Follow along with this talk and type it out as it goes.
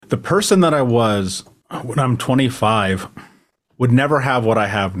the person that I was when I'm 25 would never have what I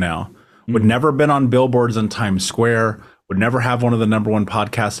have now, would never have been on billboards in Times Square, would never have one of the number one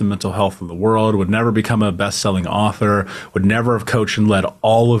podcasts in mental health in the world, would never become a best-selling author, would never have coached and led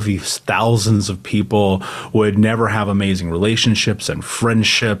all of these thousands of people, would never have amazing relationships and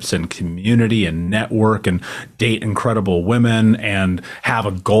friendships and community and network and date incredible women and have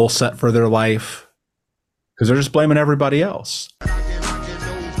a goal set for their life, because they're just blaming everybody else.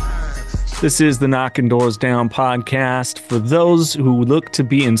 This is the Knocking Doors Down podcast for those who look to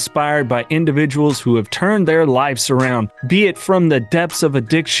be inspired by individuals who have turned their lives around, be it from the depths of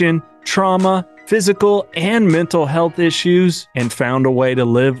addiction, trauma, physical and mental health issues, and found a way to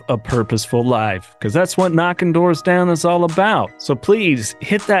live a purposeful life. Because that's what Knocking Doors Down is all about. So please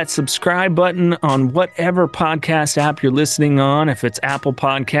hit that subscribe button on whatever podcast app you're listening on. If it's Apple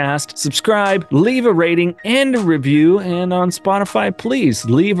Podcast, subscribe, leave a rating and a review. And on Spotify, please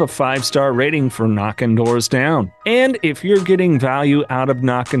leave a 5-star rating for Knocking Doors Down. And if you're getting value out of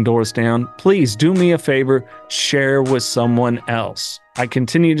Knocking Doors Down, please do me a favor, share with someone else. I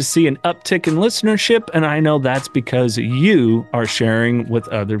continue to see an uptick in listenership, and I know that's because you are sharing with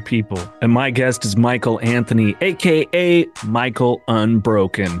other people. And my guest is Michael Anthony, aka Michael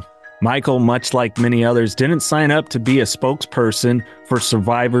Unbroken. Michael, much like many others, didn't sign up to be a spokesperson for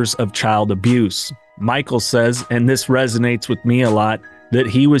survivors of child abuse. Michael says, and this resonates with me a lot, that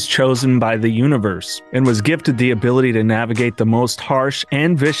he was chosen by the universe and was gifted the ability to navigate the most harsh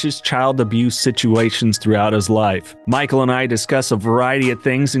and vicious child abuse situations throughout his life. Michael and I discuss a variety of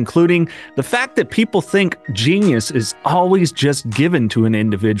things, including the fact that people think genius is always just given to an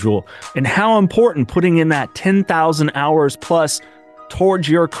individual, and how important putting in that 10,000 hours plus towards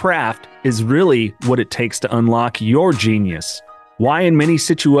your craft is really what it takes to unlock your genius. Why in many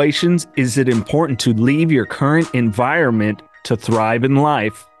situations is it important to leave your current environment to thrive in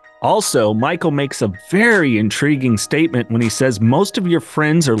life? Also, Michael makes a very intriguing statement when he says most of your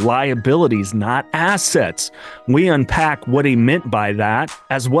friends are liabilities, not assets. We unpack what he meant by that.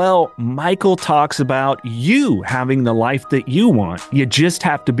 As well, Michael talks about you having the life that you want. You just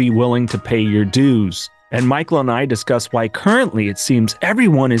have to be willing to pay your dues. And Michael and I discuss why currently it seems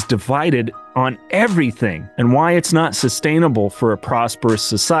everyone is divided on everything and why it's not sustainable for a prosperous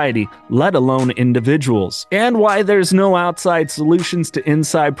society, let alone individuals, and why there's no outside solutions to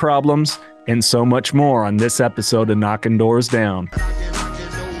inside problems, and so much more on this episode of Knocking Doors Down.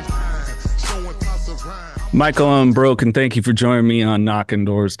 Michael Unbroken, thank you for joining me on Knocking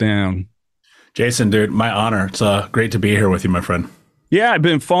Doors Down. Jason, dude, my honor. It's great to be here with you, my friend. Yeah, I've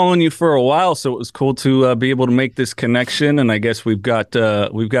been following you for a while, so it was cool to be able to make this connection. And I guess we've got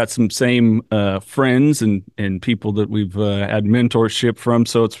some same friends and people that we've had mentorship from.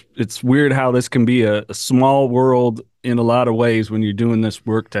 So it's weird how this can be a small world in a lot of ways when you're doing this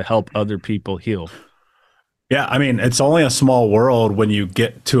work to help other people heal. Yeah, I mean, it's only a small world when you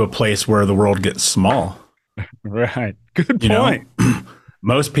get to a place where the world gets small. Right. Good point.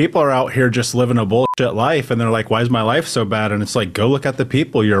 Most people are out here just living a bullshit life, and they're like, why is my life so bad? And it's like, go look at the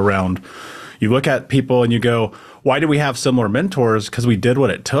people you're around. You look at people and you go, why do we have similar mentors? Because we did what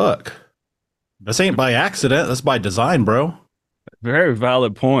it took. This ain't by accident. That's by design, bro. Very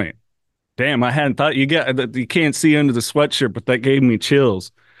valid point. Damn, I hadn't thought you can't see under the sweatshirt, but that gave me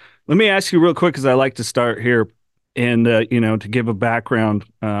chills. Let me ask you real quick, because I like to start here and, to give a background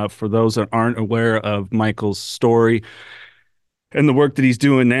for those that aren't aware of Michael's story and the work that he's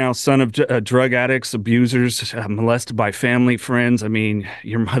doing now. Son of drug addicts, abusers, molested by family, friends. I mean,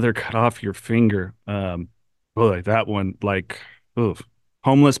 your mother cut off your finger. Boy, that one, like, oof.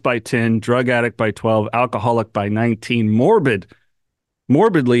 Homeless by 10, drug addict by 12, alcoholic by 19,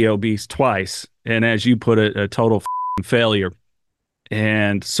 morbidly obese twice. And as you put it, a total failure.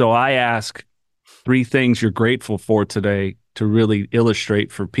 And so I ask 3 things you're grateful for today to really illustrate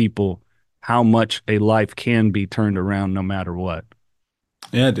for people how much a life can be turned around no matter what.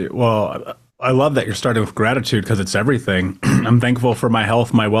 Yeah, dude. Well, I love that you're starting with gratitude, because it's everything. I'm thankful for my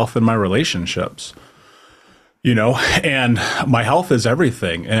health, my wealth, and my relationships. And my health is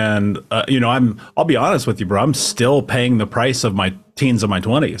everything. And, I'll be honest with you, bro. I'm still paying the price of my teens and my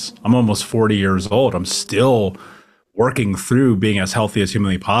 20s. I'm almost 40 years old. I'm still working through being as healthy as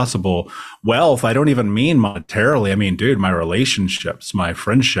humanly possible. Wealth, I don't even mean monetarily. I mean, dude, my relationships, my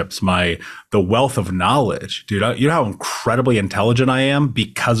friendships, the wealth of knowledge. Dude, you know how incredibly intelligent I am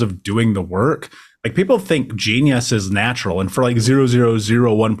because of doing the work? Like, people think genius is natural, and for like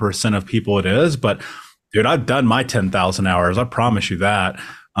 0.0001% of people it is. But dude, I've done my 10,000 hours. I promise you that.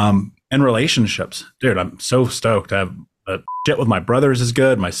 And relationships, dude, I'm so stoked. I have shit with my brothers is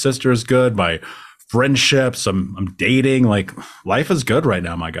good. My sister is good. My friendships. I'm dating. Like life is good right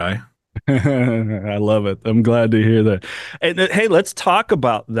now, my guy. I love it. I'm glad to hear that. And hey, let's talk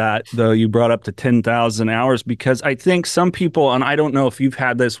about that though. You brought up to 10,000 hours because I think some people, and I don't know if you've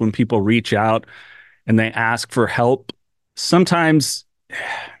had this when people reach out and they ask for help. Sometimes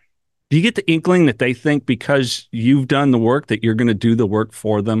do you get the inkling that they think because you've done the work that you're going to do the work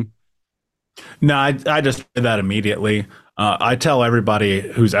for them? No, I just did that immediately. I tell everybody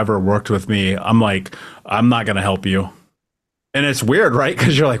who's ever worked with me, I'm like, I'm not going to help you. And it's weird, right?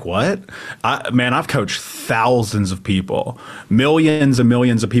 Because you're like, what? Man, I've coached thousands of people. Millions and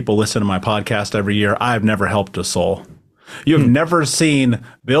millions of people listen to my podcast every year. I've never helped a soul. You have never seen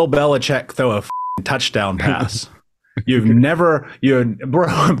Bill Belichick throw a touchdown pass. Bro,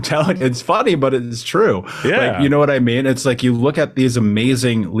 I'm telling you, it's funny, but it's true. Yeah. Like, you know what I mean? It's like you look at these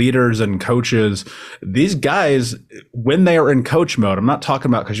amazing leaders and coaches, these guys, when they are in coach mode, I'm not talking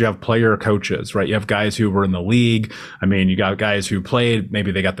about because you have player coaches, right? You have guys who were in the league. I mean, you got guys who played,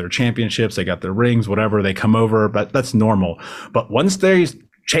 maybe they got their championships, they got their rings, whatever, they come over, but that's normal. But once they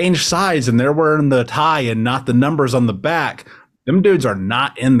change sides and they're wearing the tie and not the numbers on the back, them dudes are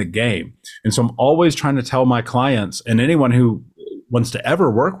not in the game. And so I'm always trying to tell my clients and anyone who wants to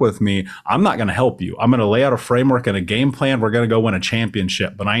ever work with me, I'm not going to help you. I'm going to lay out a framework and a game plan. We're going to go win a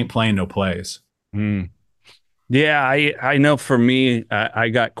championship, but I ain't playing no plays. Mm. Yeah, I know for me, I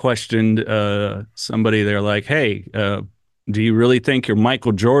got questioned, somebody, they're like, hey, do you really think you're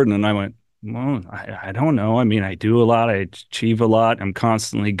Michael Jordan? And I went, well, I don't know. I mean, I do a lot. I achieve a lot. I'm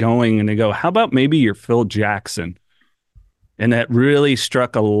constantly going. And they go, how about maybe you're Phil Jackson? And that really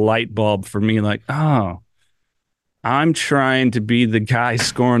struck a light bulb for me, like, oh, I'm trying to be the guy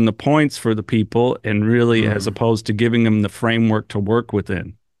scoring the points for the people and really as opposed to giving them the framework to work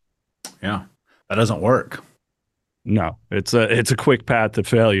within. Yeah, that doesn't work. No, it's a quick path to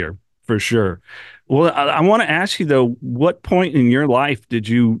failure for sure. Well, I want to ask you though, what point in your life did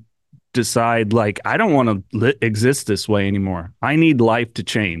you decide like, I don't want to exist this way anymore. I need life to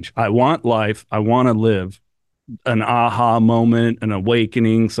change. I want life. I want to live. An aha moment, an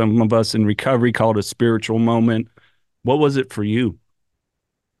awakening. Some of us in recovery call it a spiritual moment. What was it for you?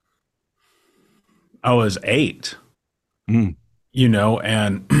 I was 8, and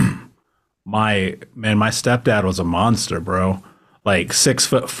my stepdad was a monster, bro. Like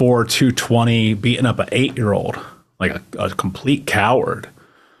 6'4", 220, beating up an 8-year-old, like a complete coward.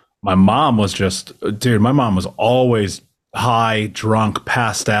 My mom was my mom was always high, drunk,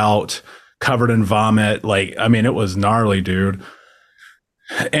 passed out, covered in vomit. Like, I mean, it was gnarly, dude.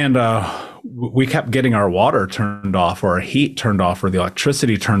 And we kept getting our water turned off or our heat turned off or the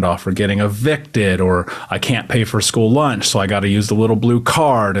electricity turned off or getting evicted or I can't pay for school lunch. So I got to use the little blue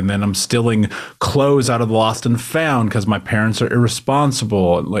card. And then I'm stealing clothes out of the lost and found because my parents are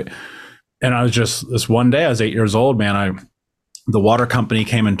irresponsible. And I was just, this one day I was 8 years old, man, the water company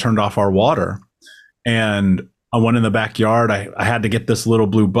came and turned off our water. And I went in the backyard. I had to get this little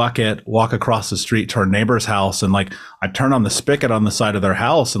blue bucket, walk across the street to our neighbor's house. And like, I turned on the spigot on the side of their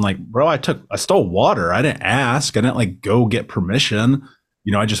house and like, bro, I stole water. I didn't ask. I didn't like go get permission.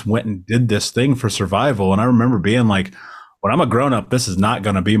 I just went and did this thing for survival. And I remember being like, when I'm a grown up, this is not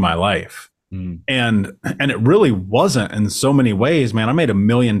going to be my life. And it really wasn't in so many ways, man. I made $1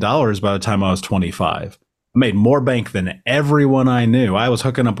 million by the time I was 25. I made more bank than everyone I knew. I was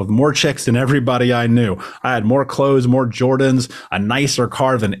hooking up with more chicks than everybody I knew. I had more clothes, more Jordans, a nicer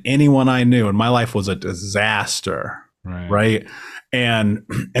car than anyone I knew. And my life was a disaster. Right. And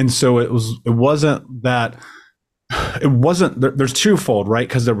so there's twofold, right?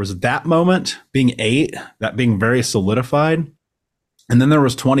 Because there was that moment being 8, that being very solidified. And then there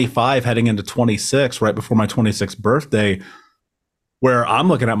was 25 heading into 26, right before my 26th birthday, where I'm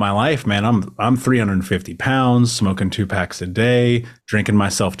looking at my life, man, I'm 350 pounds, smoking 2 packs a day, drinking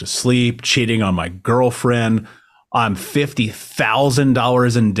myself to sleep, cheating on my girlfriend. I'm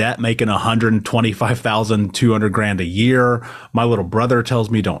 $50,000 in debt, making $125,200 a year. My little brother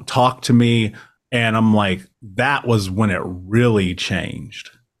tells me don't talk to me. And I'm like, that was when it really changed,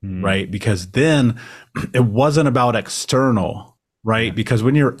 right? Because then it wasn't about external, right? Because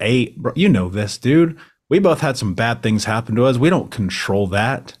when you're 8, bro, you know this, dude. We both had some bad things happen to us. We don't control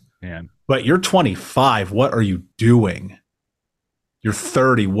that. Man. But you're 25. What are you doing? You're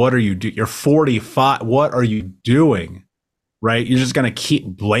 30. What are you doing? You're 45. What are you doing? Right? You're just going to keep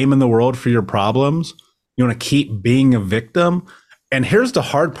blaming the world for your problems. You want to keep being a victim. And here's the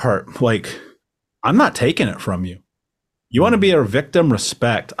hard part. Like, I'm not taking it from you. You want to be a victim?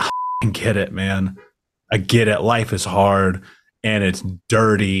 Respect. I get it, man. I get it. Life is hard and it's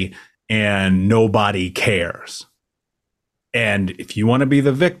dirty. And nobody cares. And if you want to be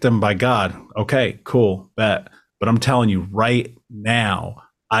the victim, by God, okay, cool, bet. But I'm telling you right now,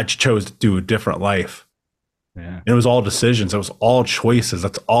 I chose to do a different life. Yeah. It was all decisions. It was all choices.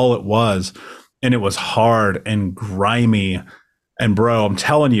 That's all it was. And it was hard and grimy. And bro, I'm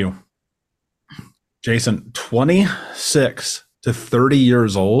telling you, Jason, 26 to 30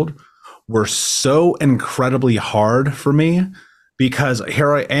 years old were so incredibly hard for me because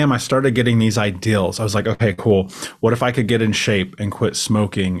here I am. I started getting these ideals. I was like, okay, cool. What if I could get in shape and quit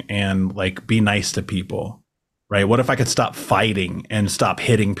smoking and like be nice to people? Right? What if I could stop fighting and stop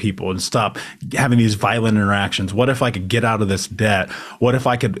hitting people and stop having these violent interactions? What if I could get out of this debt? What if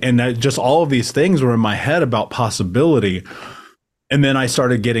I could, and just all of these things were in my head about possibility. And then I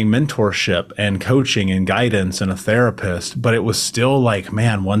started getting mentorship and coaching and guidance and a therapist, but it was still like,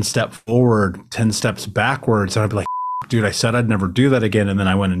 man, one step forward, 10 steps backwards. And I'd be like, dude, I said I'd never do that again. And then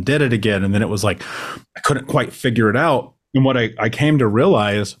I went and did it again. And then it was like, I couldn't quite figure it out. And what I came to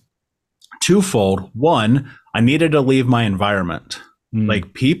realize twofold. One, I needed to leave my environment.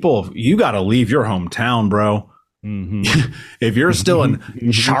 Like people, you got to leave your hometown, bro. Mm-hmm. If you're still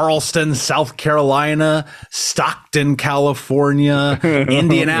in Charleston, South Carolina, Stockton, California,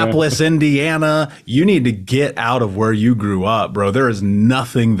 Indianapolis, Indiana, you need to get out of where you grew up, bro. There is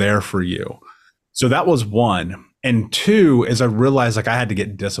nothing there for you. So that was one. And two is I realized like I had to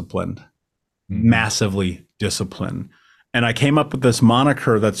get disciplined, massively disciplined. And I came up with this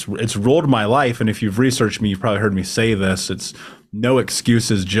moniker it's ruled my life. And if you've researched me, you've probably heard me say this. It's no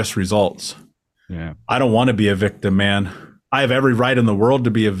excuses, just results. Yeah. I don't want to be a victim, man. I have every right in the world to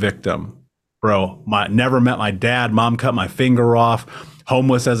be a victim, bro. Never met my dad. Mom cut my finger off.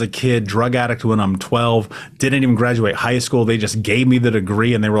 Homeless as a kid, drug addict when I'm 12. Didn't even graduate high school. They just gave me the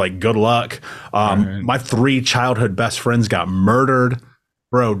degree and they were like, good luck. Right. My 3 childhood best friends got murdered.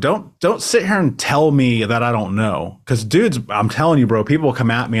 Bro, don't sit here and tell me that I don't know. Because dudes, I'm telling you, bro, people come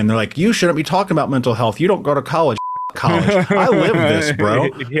at me and they're like, you shouldn't be talking about mental health. You don't go to college. I live this, bro.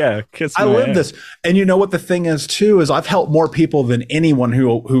 Yeah, I live this. And you know what the thing is too, is I've helped more people than anyone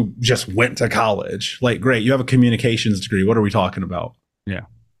who just went to college. Like, great, you have a communications degree. What are we talking about? Yeah.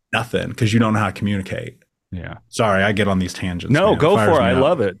 Nothing, because you don't know how to communicate. Yeah. Sorry, I get on these tangents. No, man. go for it. I up.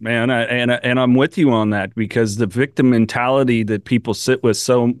 love it, man. And I'm with you on that, because the victim mentality that people sit with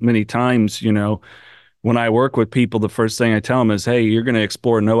so many times, you know, when I work with people, the first thing I tell them is, hey, you're going to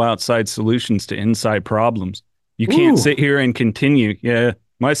explore no outside solutions to inside problems. You can't sit here and continue. Yeah,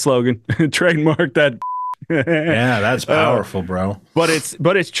 my slogan, trademark that. Yeah, that's powerful, bro. But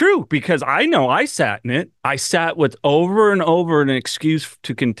it's true, because I know I sat in it. I sat with over and over an excuse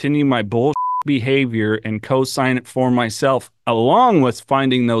to continue my bullshit behavior and co-sign it for myself, along with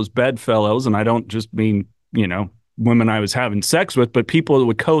finding those bedfellows. And I don't just mean, you know, women I was having sex with, but people that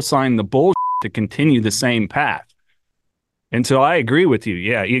would co-sign the bullshit to continue the same path. And so I agree with you.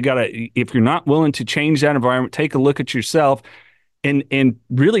 Yeah, you gotta, if you're not willing to change that environment, take a look at yourself and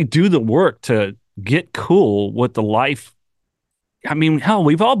really do the work to get cool with the life. I mean, hell,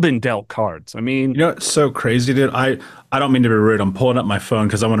 we've all been dealt cards. I mean, you know, it's so crazy, dude. I don't mean to be rude. I'm pulling up my phone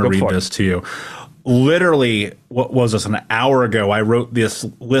because I want to read this to you. Literally, what was this, an hour ago, I wrote this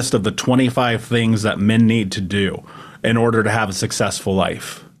list of the 25 things that men need to do in order to have a successful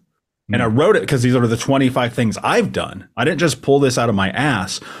life. And I wrote it because these are the 25 things I've done. I didn't just pull this out of my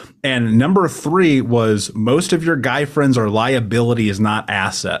ass. And number 3 was, most of your guy friends are liabilities, not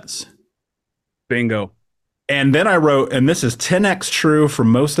assets. Bingo. And then I wrote, and this is 10x true for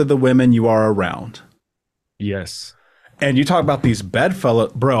most of the women you are around. Yes. And you talk about these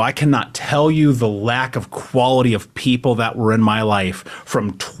bedfellows, bro, I cannot tell you the lack of quality of people that were in my life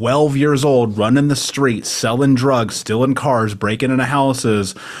from 12 years old, running the streets, selling drugs, stealing cars, breaking into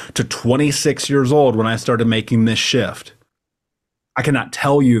houses, to 26 years old when I started making this shift. I cannot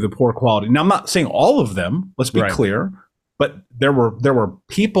tell you the poor quality. Now, I'm not saying all of them, let's be clear, but there were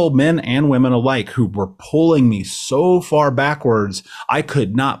people, men and women alike, who were pulling me so far backwards, I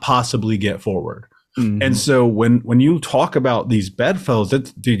could not possibly get forward. Mm-hmm. And so when you talk about these bedfellows,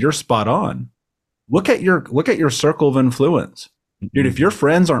 dude, you're spot on. Look at your circle of influence, dude. If your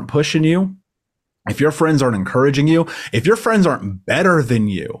friends aren't pushing you, if your friends aren't encouraging you, if your friends aren't better than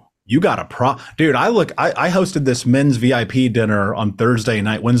you, you got a dude. I hosted this men's VIP dinner on Wednesday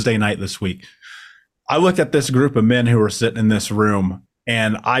night this week. I looked at this group of men who were sitting in this room,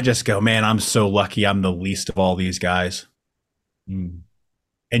 and I just go, man, I'm so lucky. I'm the least of all these guys. Mm.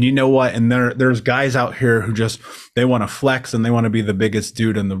 And you know what? And there's guys out here who they want to flex and they want to be the biggest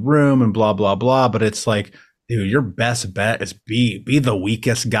dude in the room and blah, blah, blah. But it's like, dude, your best bet is be the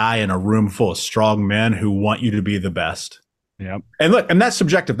weakest guy in a room full of strong men who want you to be the best. Yep. And look, and that's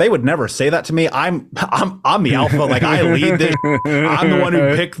subjective. They would never say that to me. I'm the alpha. Like, I lead this. I'm the one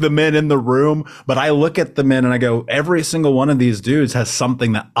who picked the men in the room. But I look at the men and I go, every single one of these dudes has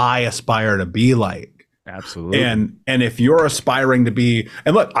something that I aspire to be like. Absolutely. And if you're aspiring to be,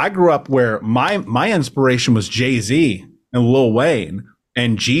 and look, I grew up where my inspiration was Jay-Z and Lil Wayne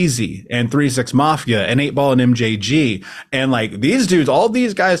and Jeezy and 3-6 Mafia and 8 Ball and MJG. And like these dudes, all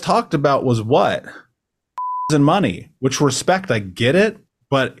these guys talked about was what? And money, which respect, I get it,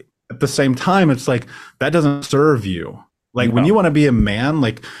 but at the same time, it's like that doesn't serve you. Like when you want to be a man,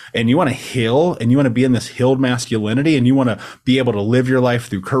 like, and you want to heal and you want to be in this healed masculinity and you want to be able to live your life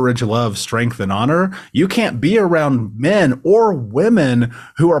through courage, love, strength, and honor, you can't be around men or women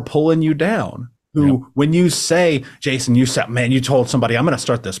who are pulling you down. Who, when you say, Jason, you said, man, you told somebody, I'm going to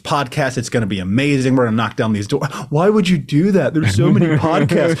start this podcast. It's going to be amazing. We're going to knock down these doors. Why would you do that? There's so many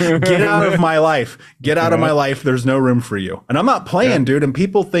podcasts. Get out of my life. Get out of my life. There's no room for you. And I'm not playing, dude. And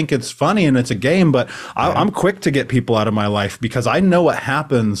people think it's funny and it's a game, but I'm quick to get people out of my life because I know what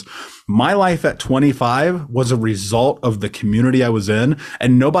happens. My life at 25 was a result of the community I was in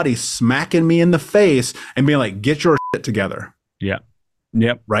and nobody smacking me in the face and being like, get your shit together. Yeah.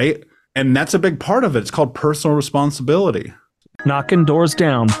 Yep. Right. And that's a big part of it. It's called personal responsibility. Knocking Doors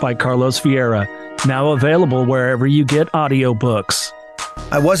Down by Carlos Vieira. Now available wherever you get audiobooks.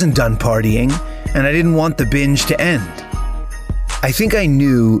 I wasn't done partying, and I didn't want the binge to end. I think I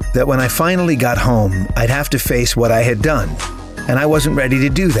knew that when I finally got home, I'd have to face what I had done, and I wasn't ready to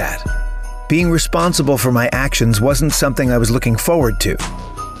do that. Being responsible for my actions wasn't something I was looking forward to.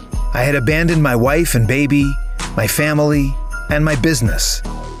 I had abandoned my wife and baby, my family, and my business.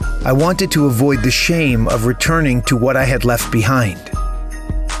 I wanted to avoid the shame of returning to what I had left behind.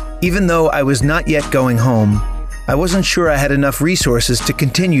 Even though I was not yet going home, I wasn't sure I had enough resources to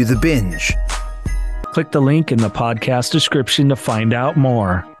continue the binge. Click the link in the podcast description to find out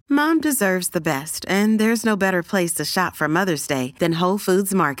more. Mom deserves the best, and there's no better place to shop for Mother's Day than Whole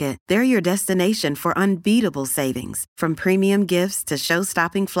Foods Market. They're your destination for unbeatable savings, from premium gifts to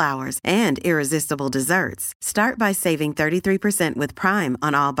show-stopping flowers and irresistible desserts. Start by saving 33% with Prime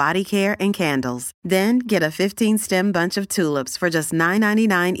on all body care and candles. Then get a 15-stem bunch of tulips for just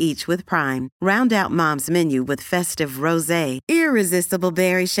 $9.99 each with Prime. Round out Mom's menu with festive rosé, irresistible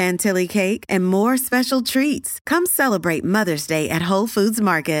berry chantilly cake, and more special treats. Come celebrate Mother's Day at Whole Foods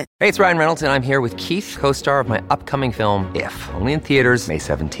Market. Hey, it's Ryan Reynolds, and I'm here with Keith, co-star of my upcoming film, If, only in theaters May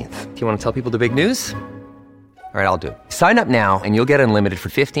 17th. Do you want to tell people the big news? All right, I'll do it. Sign up now and you'll get unlimited for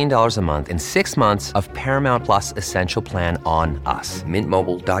 $15 a month and 6 months of Paramount Plus Essential Plan on us.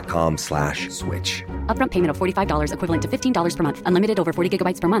 MintMobile.com/switch. Upfront payment of $45 equivalent to $15 per month. Unlimited over 40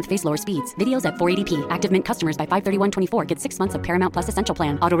 gigabytes per month. Face lower speeds. Videos at 480p. Active Mint customers by 531.24 get 6 months of Paramount Plus Essential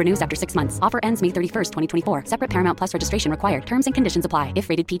Plan. Auto renews after 6 months. Offer ends May 31st, 2024. Separate Paramount Plus registration required. Terms and conditions apply if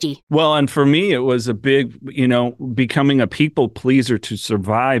rated PG. Well, and for me, it was a big, becoming a people pleaser to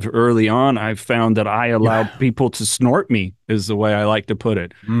survive early on. I found that I allowed people to snort me, is the way I like to put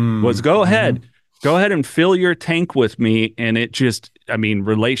it. Was go ahead and fill your tank with me. And it just,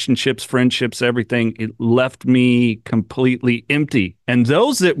 relationships, friendships, everything, it left me completely empty. And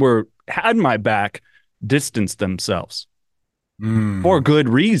those that had my back distanced themselves for good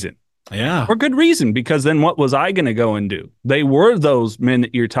reason. Yeah. For good reason, because then what was I going to go and do? They were those men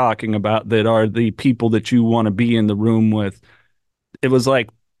that you're talking about that are the people that you want to be in the room with. It was like,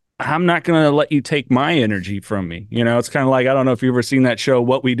 I'm not going to let you take my energy from me. It's kind of like, I don't know if you've ever seen that show,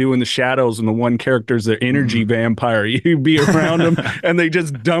 What We Do in the Shadows, and the one character's the energy vampire. You be around them and they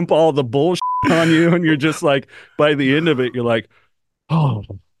just dump all the bullshit on you. And you're just like, by the end of it, you're like, oh,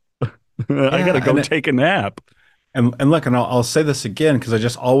 I got to go take a nap. And look, and I'll say this again, because I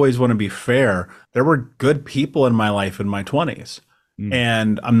just always want to be fair. There were good people in my life in my 20s.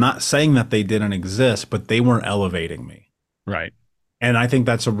 And I'm not saying that they didn't exist, but they weren't elevating me. Right. And I think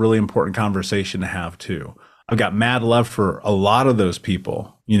that's a really important conversation to have too. I've got mad love for a lot of those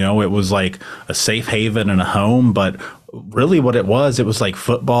people. It was like a safe haven and a home, but really what it was like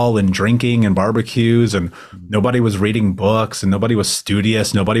football and drinking and barbecues, and nobody was reading books and nobody was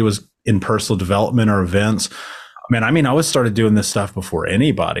studious. Nobody was in personal development or events. I was started doing this stuff before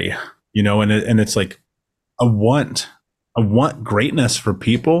anybody, and it's like, I want greatness for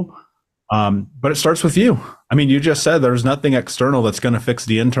people. But it starts with you. You just said there's nothing external that's going to fix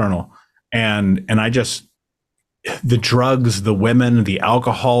the internal. And the drugs, the women, the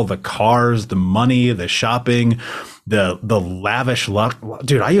alcohol, the cars, the money, the shopping, the lavish luck.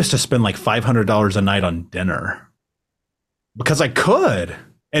 Dude, I used to spend like $500 a night on dinner because I could.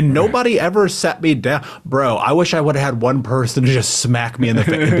 And nobody ever sat me down. Bro, I wish I would have had one person to just smack me in the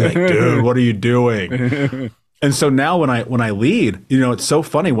face and be like, dude, what are you doing? And so now when I lead, it's so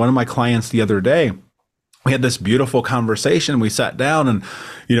funny. One of my clients the other day, we had this beautiful conversation. We sat down and,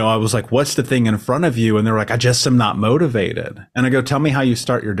 I was like, what's the thing in front of you? And they're like, I just am not motivated. And I go, tell me how you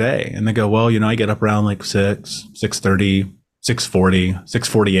start your day. And they go, well, I get up around like 6:30, 6:40,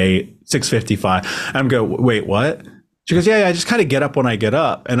 6:48, 6:55. And I go, wait, what? She goes, yeah, I just kind of get up when I get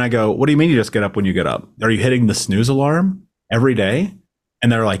up. And I go, what do you mean you just get up when you get up? Are you hitting the snooze alarm every day?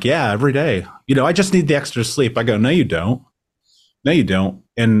 And they're like, yeah, every day. I just need the extra sleep. I go, no, you don't. No, you don't.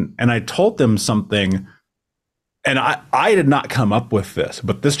 And I told them something. And I did not come up with this,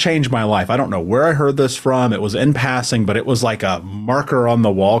 but this changed my life. I don't know where I heard this from. It was in passing, but it was like a marker on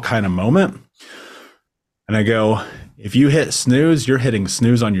the wall kind of moment. And I go, if you hit snooze, you're hitting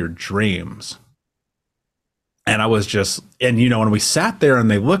snooze on your dreams. And I was just, and when we sat there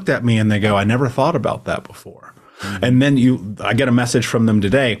and they looked at me and they go, I never thought about that before. Mm-hmm. And then I get a message from them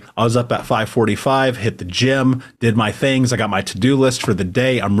today. I was up at 5:45, hit the gym, did my things. I got my to-do list for the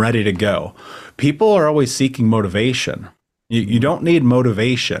day. I'm ready to go. People are always seeking motivation. You don't need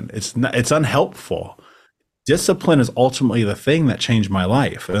motivation. It's unhelpful. Discipline is ultimately the thing that changed my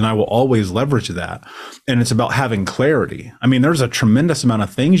life, and I will always leverage that. And it's about having clarity. I mean, there's a tremendous amount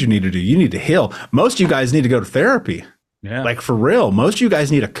of things you need to do. You need to heal. Most of you guys need to go to therapy. Yeah. Like for real. Most of you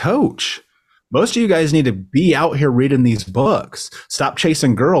guys need a coach. Most of you guys need to be out here reading these books. Stop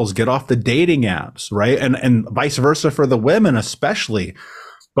chasing girls, get off the dating apps, right? And vice versa for the women especially.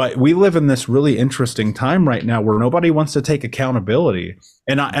 But we live in this really interesting time right now where nobody wants to take accountability.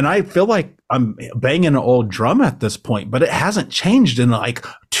 And I feel like I'm banging an old drum at this point, but it hasn't changed in like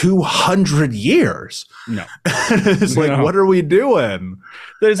 200 years. No. It's like, what are we doing?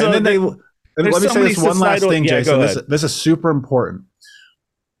 Let me say this one last thing, Jason. This is super important.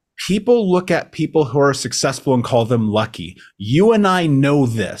 People look at people who are successful and call them lucky. You and I know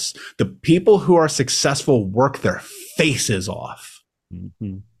this. The people who are successful work their faces off.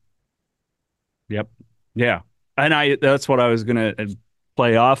 Mm-hmm. Yep. Yeah. And that's what I was going to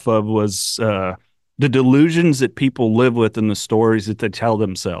play off of was the delusions that people live with and the stories that they tell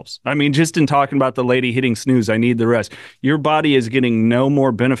themselves. I mean, just in talking about the lady hitting snooze, I need the rest. Your body is getting no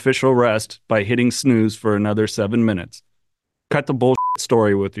more beneficial rest by hitting snooze for another 7 minutes. Cut the bullshit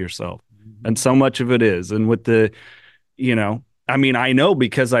story with yourself. And so much of it is. And with the, I know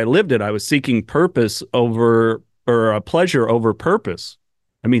because I lived it. I was seeking purpose over, or a pleasure over purpose.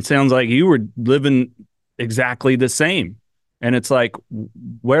 I mean, sounds like you were living exactly the same. And it's like,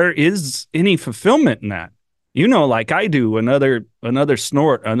 where is any fulfillment in that? Like I do, another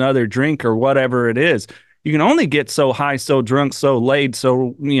snort, another drink or whatever it is. You can only get so high, so drunk, so laid,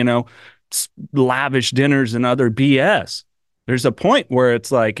 so, lavish dinners and other BS. There's a point where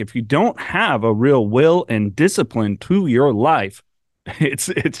it's like, if you don't have a real will and discipline to your life, it's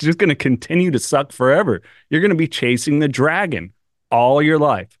just going to continue to suck forever. You're going to be chasing the dragon all your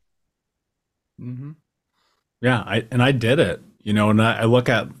life. Mm-hmm. Yeah. I did it, and I look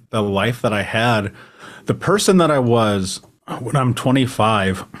at the life that I had. The person that I was when I'm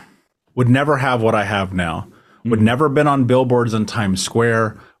 25 would never have what I have now, would never been on billboards in Times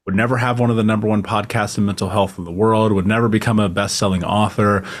Square, would never have one of the #1 podcasts in mental health in the world, would never become a best-selling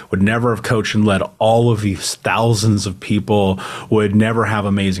author, would never have coached and led all of these thousands of people, would never have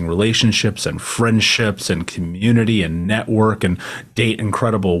amazing relationships and friendships and community and network and date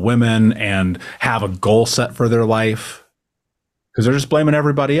incredible women and have a goal set for their life, because they're just blaming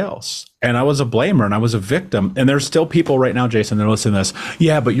everybody else. And I was a blamer and I was a victim. And there's still people right now, Jason, they're listening to this.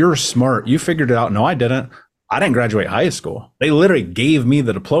 Yeah, but you're smart. You figured it out. No, I didn't. I didn't graduate high school. They literally gave me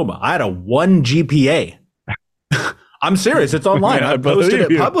the diploma. I had a 1 GPA. I'm serious. It's online. I posted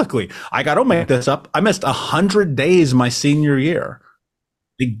it publicly. I don't make this up. I missed 100 days my senior year.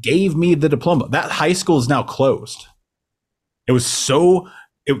 They gave me the diploma. That high school is now closed. It was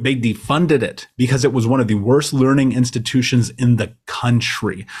they defunded it because it was one of the worst learning institutions in the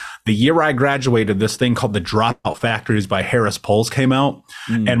country. The year I graduated, this thing called the Dropout Factories by Harris Polls came out,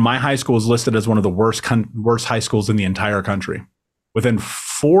 and my high school was listed as one of the worst high schools in the entire country. Within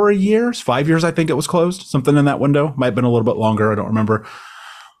 5 years, I think it was closed, something in that window. Might have been a little bit longer. I don't remember.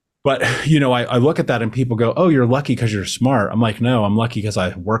 But, I look at that and people go, oh, you're lucky because you're smart. I'm like, no, I'm lucky because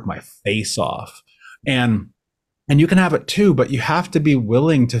I work my face off. And you can have it too, but you have to be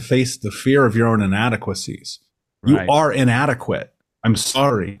willing to face the fear of your own inadequacies. Right. You are inadequate. I'm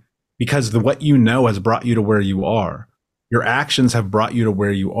sorry, because what you know has brought you to where you are. Your actions have brought you to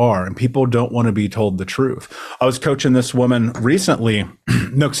where you are, and people don't want to be told the truth. I was coaching this woman recently.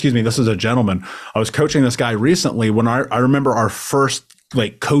 No, excuse me. This is a gentleman. I was coaching this guy recently when I remember our first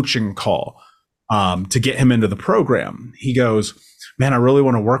coaching call to get him into the program. He goes, man, I really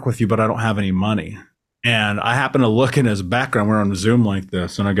want to work with you, but I don't have any money. And I happen to look in his background. We're on Zoom like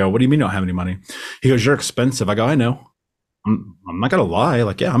this. And I go, what do you mean you don't have any money? He goes, you're expensive. I go, I know. I'm not going to lie.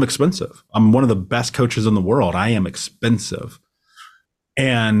 Like, yeah, I'm expensive. I'm one of the best coaches in the world. I am expensive.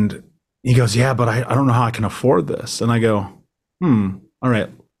 And he goes, yeah, but I don't know how I can afford this. And I go, all right.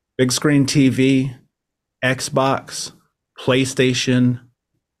 Big screen TV, Xbox, PlayStation,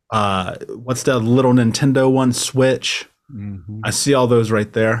 what's the little Nintendo one, Switch? I see all those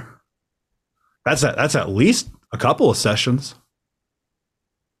right there. That's at least a couple of sessions.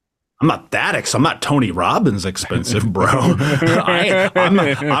 I'm not Tony Robbins expensive, bro.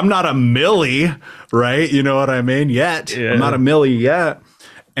 I'm not a Millie, right? You know what I mean? Yet. Yeah. I'm not a Millie yet.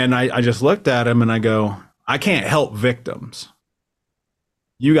 And I just looked at him and I go, I can't help victims.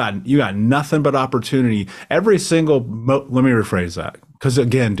 You got nothing but opportunity. Let me rephrase that. Because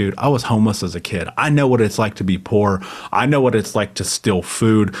again, dude, I was homeless as a kid. I know what it's like to be poor. I know what it's like to steal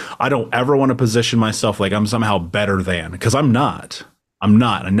food. I don't ever want to position myself like I'm somehow better than, because I'm not. I'm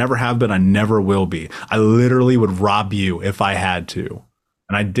not. I never have been. I never will be. I literally would rob you if I had to.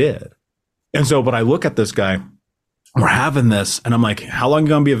 And I did. And so, but I look at this guy, we're having this, and I'm like, how long are you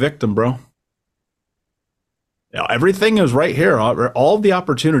going to be a victim, bro? You know, everything is right here. All the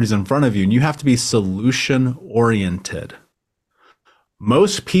opportunities in front of you, and you have to be solution oriented.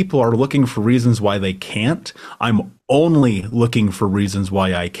 Most people are looking for reasons why they can't. I'm only looking for reasons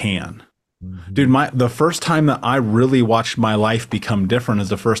why I can. Dude, the first time that I really watched my life become different is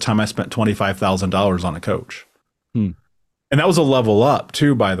the first time I spent $25,000 on a coach. And that was a level up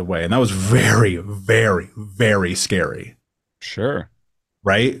too, by the way. And that was very, very, very scary. Sure.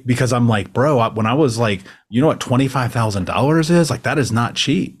 Right? Because I'm like, bro, when I was like, you know what $25,000 is? Like, that is not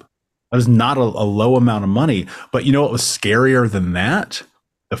cheap. That is not a low amount of money. But you know what was scarier than that?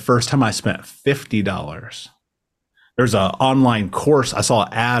 The first time I spent $50. There's an online course. I saw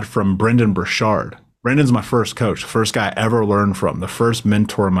an ad from Brendan Burchard. Brendan's my first coach, the first guy I ever learned from, the first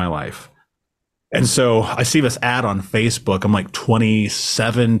mentor in my life. And so I see this ad on Facebook. I'm like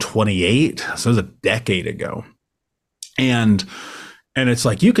 27, 28. So it was a decade ago. And it's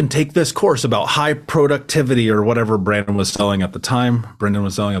like, you can take this course about high productivity or whatever Brendan was selling at the time.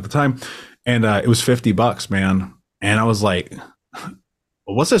 And it was $50, man. And I was like, well,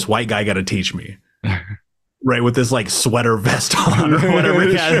 what's this white guy got to teach me? Right, with this like sweater vest on or whatever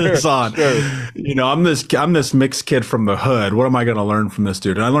he had this on. Sure. You know, I'm this mixed kid from the hood. What am I going to learn from this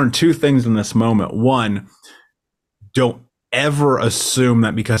dude? And I learned two things in this moment. One, don't ever assume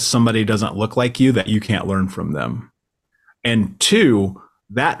that because somebody doesn't look like you that you can't learn from them. And two,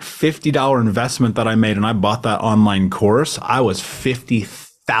 that $50 investment that I made and I bought that online course, I was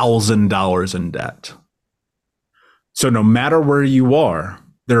 $50,000 in debt. So no matter where you are,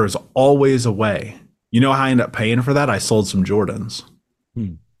 there is always a way. You know how I ended up paying for that? I sold some Jordans.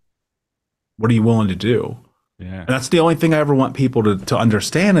 What are you willing to do? Yeah. And that's the only thing I ever want people to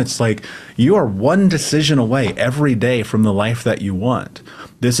understand. It's like, you are one decision away every day from the life that you want.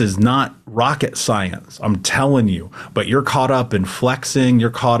 This is not rocket science, I'm telling you. But you're caught up in flexing. You're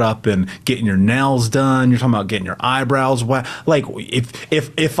caught up in getting your nails done. You're talking about getting your eyebrows wet. Like,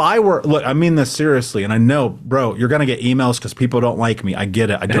 if I were, look, I mean this seriously, and I know, bro, you're gonna get emails because people don't like me. I get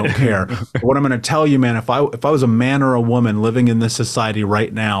it. I don't care. But what I'm gonna tell you, man, if I was a man or a woman living in this society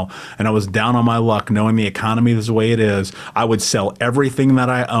right now, and I was down on my luck, knowing the economy is the way it is, I would sell everything that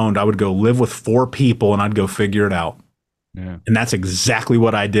I owned. I would go live with 4 people, and I'd go figure it out. Yeah. And that's exactly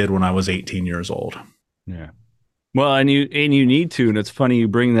what I did when I was 18 years old. Yeah. Well, and you need to, and it's funny you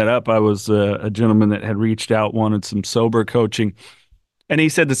bring that up. I was a gentleman that had reached out, wanted some sober coaching, and he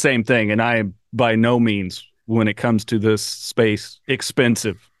said the same thing. And I am by no means, when it comes to this space,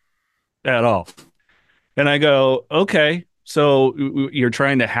 expensive at all. And I go, okay, so you're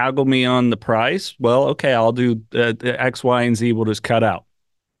trying to haggle me on the price? Well, okay, I'll do X, Y, and Z. We'll just cut out.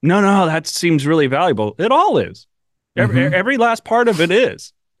 No, that seems really valuable. It all is. Every last part of it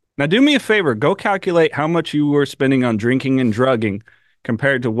is. Now, do me a favor. Go calculate how much you were spending on drinking and drugging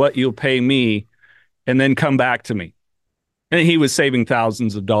compared to what you'll pay me, and then come back to me. And he was saving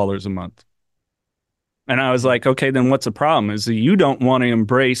thousands of dollars a month. And I was like, okay, then what's the problem? Is that you don't want to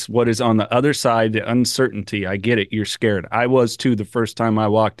embrace what is on the other side, the uncertainty. I get it. You're scared. I was too the first time I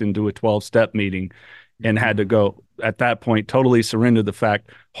walked into a 12-step meeting and had to go, at that point, totally surrender the fact,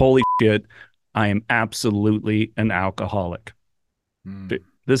 holy shit, I am absolutely an alcoholic.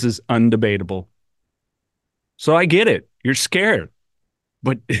 This is undebatable. So I get it. You're scared.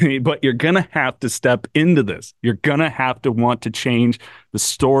 But you're going to have to step into this. You're going to have to want to change the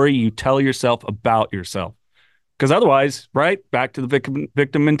story you tell yourself about yourself. Because otherwise, right, back to the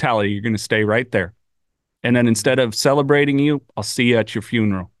victim mentality, you're going to stay right there. And then instead of celebrating you, I'll see you at your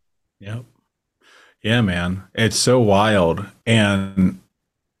funeral. Yep. Yeah, man. It's so wild. And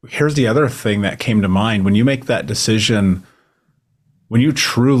here's the other thing that came to mind. When you make that decision, when you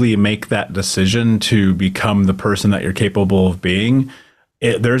truly make that decision to become the person that you're capable of being,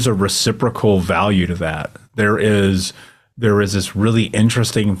 there's a reciprocal value to that. There is this really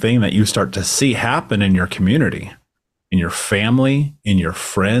interesting thing that you start to see happen in your community, in your family, in your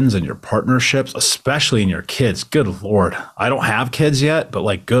friends, in your partnerships, especially in your kids. Good Lord. I don't have kids yet, but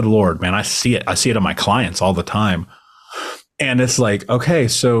like, good Lord, man, I see it. I see it in my clients all the time. And it's like, okay,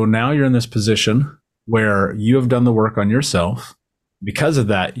 so now you're in this position where you have done the work on yourself. Because of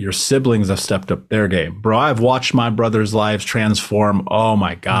that, your siblings have stepped up their game. Bro, I've watched my brothers' lives transform. Oh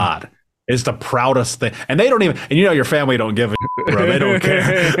my God. It's the proudest thing. And they don't even, and you know, your family don't give a shit, bro. They don't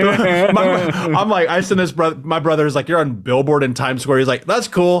care. I'm like, I send this brother, my brother's like, you're on Billboard in Times Square. He's like, that's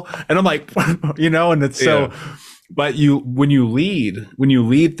cool. And I'm like, you know, and it's so, but when you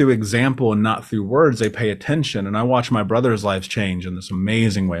lead through example and not through words, they pay attention. And I watch my brother's lives change in this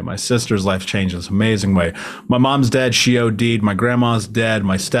amazing way. My sister's life change in this amazing way. My mom's dead. She OD'd. My grandma's dead.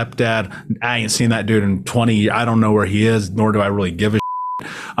 My stepdad, I ain't seen that dude in 20 years. I don't know where he is, nor do I really give a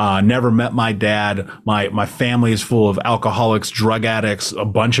never met my dad. My family is full of alcoholics, drug addicts. A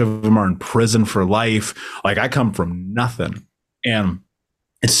bunch of them are in prison for life. Like, I come from nothing. And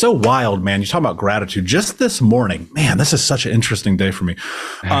it's so wild, man. You talk about gratitude. Just this morning, man, this is such an interesting day for me.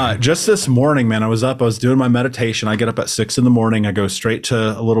 Just this morning, man, I was doing my meditation. I get up at 6 a.m. I go straight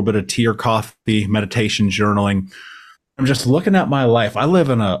to a little bit of tea or coffee, meditation, journaling. I'm just looking at my life. I live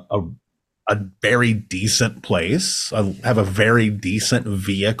in a very decent place. I have a very decent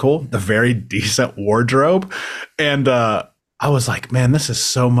vehicle, a very decent wardrobe. And I was like, man, this is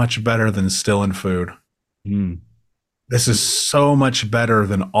so much better than stealing food. This is so much better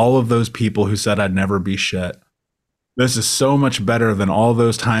than all of those people who said I'd never be shit. This is so much better than all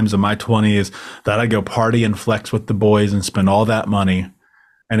those times in my 20s that I go party and flex with the boys and spend all that money.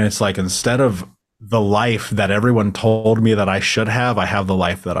 And it's like, instead of the life that everyone told me that I should have, I have the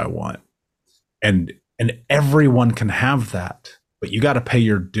life that I want. And everyone can have that, but you got to pay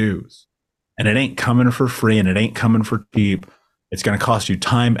your dues. And it ain't coming for free, and it ain't coming for cheap. It's going to cost you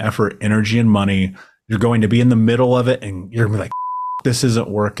time, effort, energy, and money. You're going to be in the middle of it, and you're going to be like, this isn't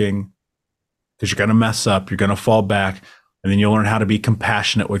working, because you're going to mess up. You're going to fall back, and then you'll learn how to be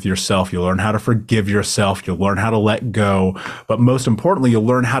compassionate with yourself. You'll learn how to forgive yourself. You'll learn how to let go. But most importantly, you'll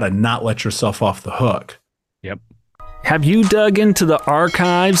learn how to not let yourself off the hook. Yep. Have you dug into the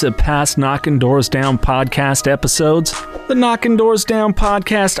archives of past Knocking Doors Down podcast episodes? The Knocking Doors Down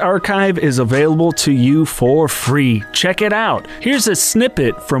podcast archive is available to you for free. Check it out. Here's a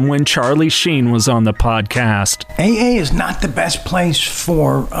snippet from when Charlie Sheen was on the podcast. AA is not the best place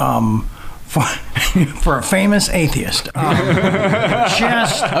for a famous atheist. I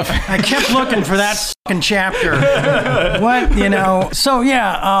kept looking for that fucking chapter. What, you know? So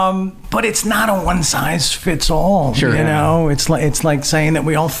yeah, but it's not a one size fits all. Sure. You know, it's like saying that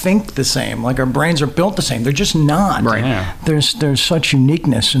we all think the same, like our brains are built the same. They're just not. Right. Yeah. There's such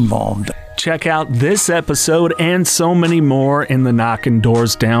uniqueness involved. Check out this episode and so many more in the Knocking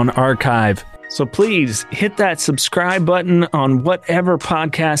Doors Down archive. So please hit that subscribe button on whatever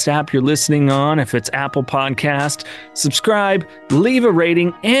podcast app you're listening on. If it's Apple Podcast, subscribe, leave a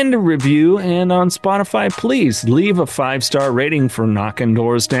rating and a review. And on Spotify, please leave a 5-star rating for Knocking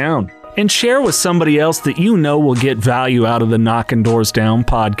Doors Down. And share with somebody else that you know will get value out of the Knocking Doors Down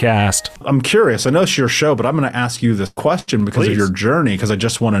podcast. I'm curious. I know it's your show, but I'm going to ask you this question because of your journey, because I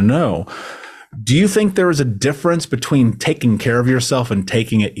just want to know. Do you think there is a difference between taking care of yourself and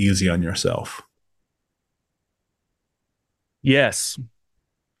taking it easy on yourself? Yes.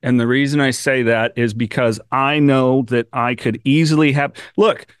 And the reason I say that is because I know that I could easily have...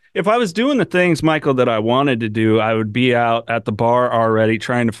 Look, if I was doing the things, Michael, that I wanted to do, I would be out at the bar already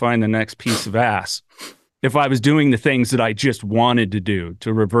trying to find the next piece of ass. If I was doing the things that I just wanted to do,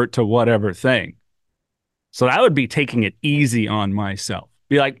 to revert to whatever thing. So that would be taking it easy on myself.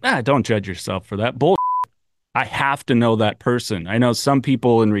 Be like, don't judge yourself for that bullshit. I have to know that person. I know some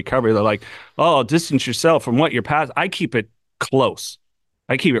people in recovery, they're like, oh, distance yourself from what your past. I keep it close.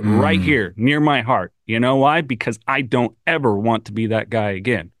 I keep it right here near my heart. You know why? Because I don't ever want to be that guy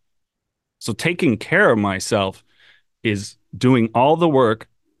again. So taking care of myself is doing all the work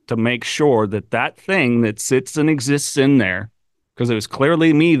to make sure that that thing that sits and exists in there, because it was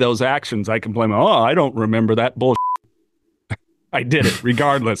clearly me, those actions, I can blame, I don't remember that bullshit. I did it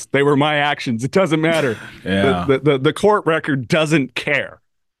regardless. They were my actions. It doesn't matter. Yeah. The court record doesn't care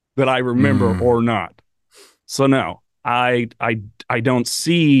that I remember or not. So no, I don't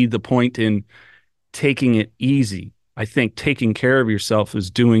see the point in taking it easy. I think taking care of yourself is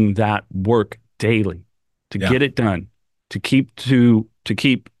doing that work daily to Yeah. get it done, to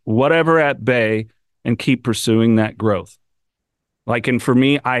keep whatever at bay and keep pursuing that growth. Like, and for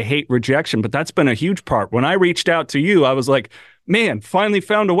me, I hate rejection, but that's been a huge part. When I reached out to you, I was like, man, finally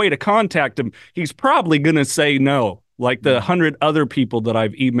found a way to contact him. He's probably going to say no, like the 100 other people that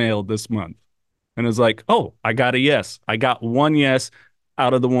I've emailed this month. And it's like, oh, I got a yes. I got one yes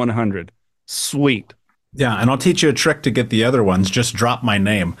out of the 100. Sweet. Yeah, and I'll teach you a trick to get the other ones. Just drop my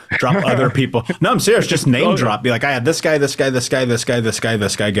name. Drop other people. No, I'm serious. Just name drop. Be like, I had this guy, this guy, this guy, this guy, this guy,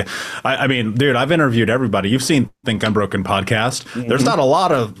 this guy. I mean, dude, I've interviewed everybody. You've seen Think Unbroken podcast. Mm-hmm. There's not a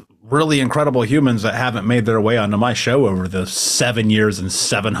lot of really incredible humans that haven't made their way onto my show over the 7 years and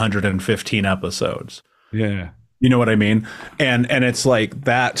 715 episodes. Yeah. You know what I mean? And it's like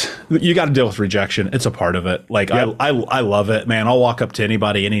that. You got to deal with rejection. It's a part of it. Like, yep. I love it, man. I'll walk up to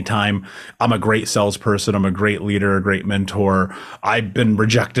anybody anytime. I'm a great salesperson. I'm a great leader, a great mentor. I've been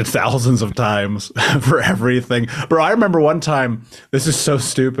rejected thousands of times for everything. Bro, I remember one time, this is so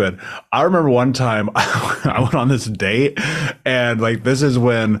stupid. I remember one time I went on this date, and like, this is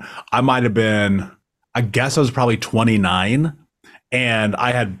when I might have been, I guess I was probably 29, and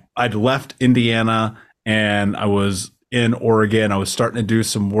I'd left Indiana and I was in Oregon. I was starting to do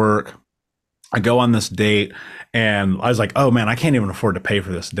some work. I go on this date, and I was like, oh man, I can't even afford to pay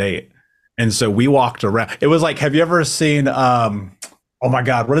for this date. And so we walked around. It was like, have you ever seen, oh my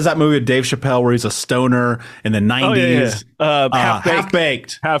God, what is that movie with Dave Chappelle where he's a stoner in the 90s? Oh, yeah.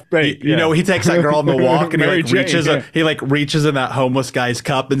 Half-Baked. Half-Baked. You know, he takes that girl on the walk and he reaches in that homeless guy's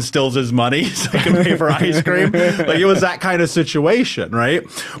cup and steals his money so he can pay for ice cream. Like, it was that kind of situation, right?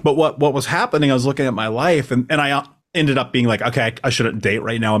 But what was happening, I was looking at my life, and I ended up being like, okay, I shouldn't date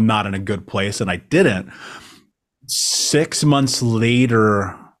right now. I'm not in a good place. And I didn't. 6 months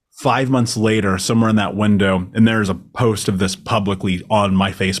later, 5 months later, somewhere in that window, and there's a post of this publicly on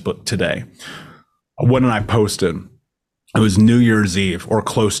my Facebook today. When I posted, it was New Year's Eve or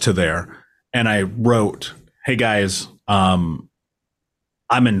close to there. And I wrote, hey guys, I'm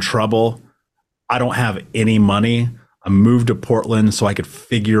in trouble. I don't have any money. I moved to Portland so I could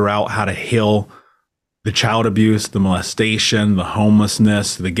figure out how to heal the child abuse, the molestation, the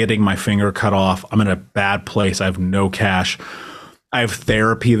homelessness, the getting my finger cut off. I'm in a bad place. I have no cash. I have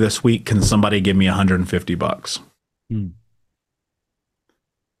therapy this week. Can somebody give me $150?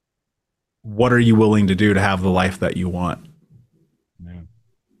 What are you willing to do to have the life that you want? Yeah.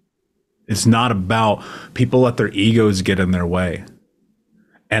 It's not about people let their egos get in their way.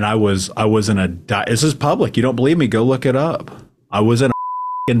 And I was in this is public. You don't believe me? Go look it up. I was in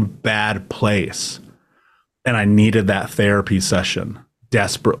a bad place, and I needed that therapy session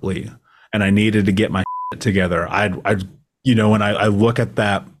desperately. And I needed to get my together. You know, when I look at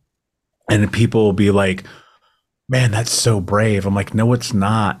that, and people will be like, man, that's so brave. I'm like, no, it's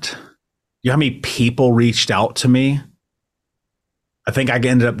not. You know how many people reached out to me? I think I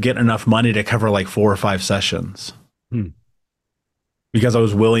ended up getting enough money to cover like 4 or 5 sessions because I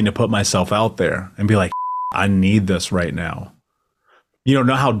was willing to put myself out there and be like, I need this right now. You don't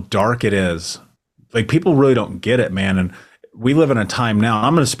know how dark it is. Like, people really don't get it, man. And we live in a time now,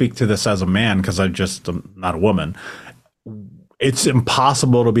 I'm going to speak to this as a man because I'm not a woman. It's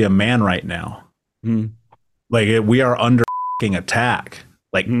impossible to be a man right now. Like, we are under attack,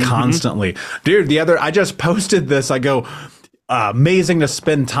 like constantly. Dude, I just posted this. I go, amazing to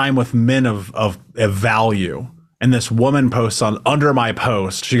spend time with men of value. And this woman posts under my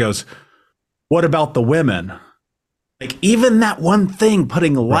post. She goes, what about the women? Like, even that one thing,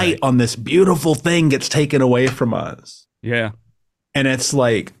 putting light on this beautiful thing, gets taken away from us. Yeah. And it's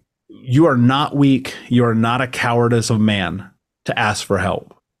like, you are not weak. You are not a cowardice of man to ask for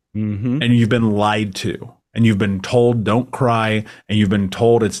help. And you've been lied to, and you've been told don't cry, and you've been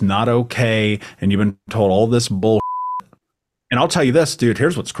told it's not okay, and you've been told all this bullshit. And I'll tell you this, dude,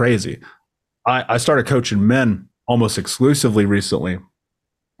 here's what's crazy. I started coaching men almost exclusively recently.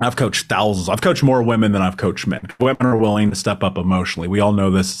 I've coached thousands. I've coached more women than I've coached men. Women are willing to step up emotionally. We all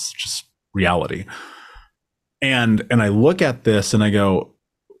know this is just reality. And I look at this and I go,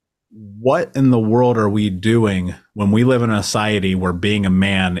 what in the world are we doing when we live in a society where being a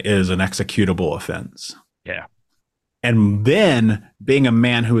man is an executable offense? Yeah. And then being a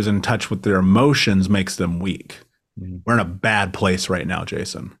man who is in touch with their emotions makes them weak. We're in a bad place right now,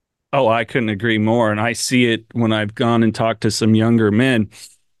 Jason. Oh, I couldn't agree more. And I see it when I've gone and talked to some younger men.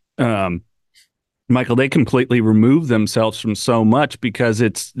 Michael, they completely remove themselves from so much because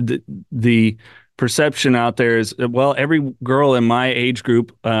it's the perception out there is, well, every girl in my age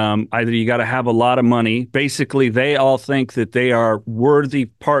group, either you got to have a lot of money. Basically, they all think that they are worthy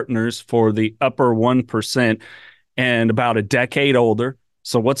partners for the upper 1% and about a decade older.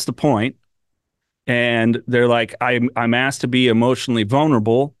 So what's the point? and they're like, I'm asked to be emotionally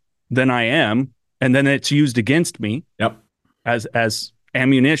vulnerable, then I am, and then it's used against me Yep. as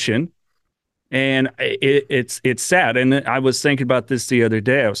ammunition. And it's sad. And I was thinking about this the other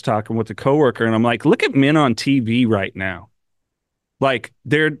day. I was talking with a coworker, and I'm like, look at men on TV right now. Like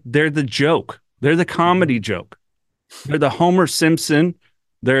they're the joke. They're the comedy joke. They're the Homer Simpson.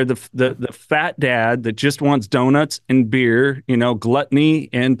 They're the fat dad that just wants donuts and beer, gluttony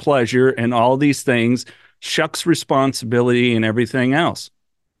and pleasure and all these things, shucks responsibility and everything else.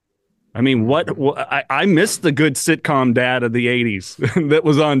 I mean, I miss the good sitcom dad of the 80s that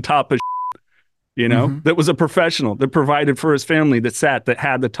was on top of that was a professional, that provided for his family, that sat, that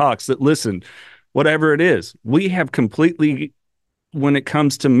had the talks, that listened, whatever it is. We have completely, when it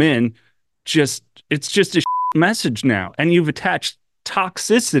comes to men, it's just a message now. And you've attached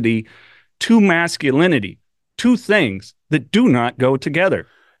toxicity to masculinity, two things that do not go together.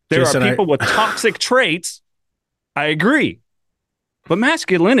 There Jason, are people with toxic traits. I agree. But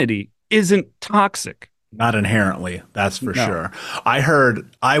masculinity isn't toxic. Not inherently, that's for sure.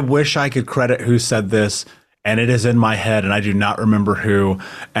 I wish I could credit who said this, and it is in my head, and I do not remember who.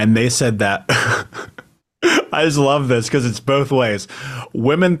 And they said that, I just love this because it's both ways.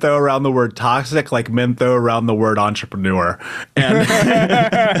 Women throw around the word toxic like men throw around the word entrepreneur. And,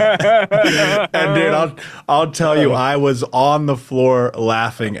 and dude, I'll tell you, I was on the floor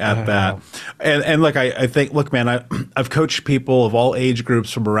laughing at that. And look, I think, look, man, I've coached people of all age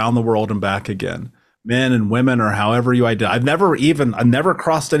groups from around the world and back again. Men and women, or however you identify. I've never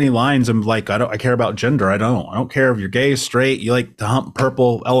crossed any lines. I'm like, I care about gender. I don't care if you're gay, straight, you like to hump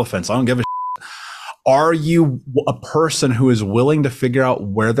purple elephants. I don't give a shit. Are you a person who is willing to figure out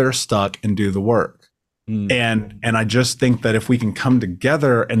where they're stuck and do the work? And I just think that if we can come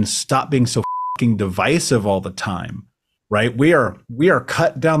together and stop being so fucking divisive all the time, right? We are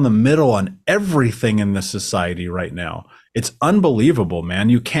cut down the middle on everything in this society right now. It's unbelievable, man.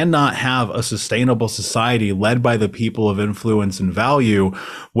 You cannot have a sustainable society led by the people of influence and value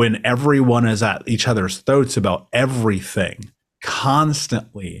when everyone is at each other's throats about everything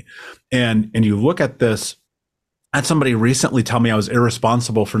constantly. And you look at this. I had somebody recently tell me I was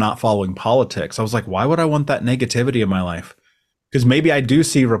irresponsible for not following politics. I was like, why would I want that negativity in my life? Because maybe I do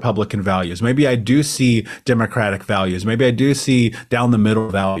see Republican values. Maybe I do see Democratic values. Maybe I do see down the middle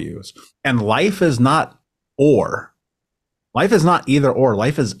values. And life is not or. Life is not either or,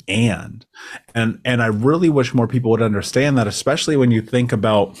 life is and I really wish more people would understand that, especially when you think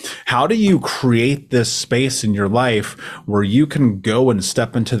about how do you create this space in your life where you can go and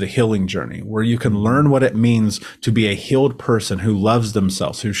step into the healing journey, where you can learn what it means to be a healed person who loves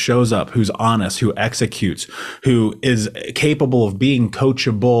themselves, who shows up, who's honest, who executes, who is capable of being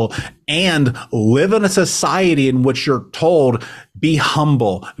coachable, and live in a society in which you're told, be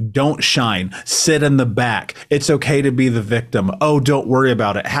humble, don't shine, sit in the back. It's okay to be the victim. Oh, don't worry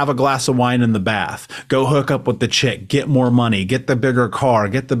about it. Have a glass of wine in the bath. Go hook up with the chick, get more money, get the bigger car,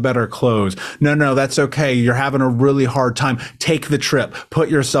 get the better clothes. No, that's okay. You're having a really hard time. Take the trip, put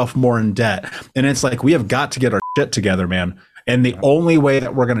yourself more in debt. And it's like, we have got to get our shit together, man. And the only way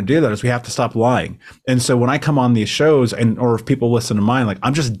that we're going to do that is we have to stop lying. And so when I come on these shows or if people listen to mine, like,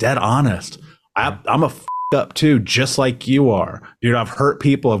 I'm just dead honest. I'm a up too, just like you are. Dude, I've hurt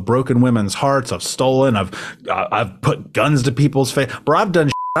people, I've broken women's hearts, I've stolen, I've put guns to people's face. Bro, I've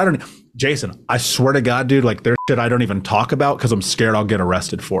done shit. Jason, I swear to God, dude, like, there's shit I don't even talk about because I'm scared I'll get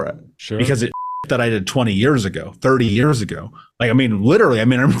arrested for it. Sure. Because it's that I did 20 years ago, 30 years ago. Like, I mean, literally, I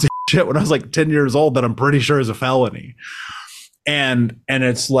remember shit when I was like 10 years old that I'm pretty sure is a felony. And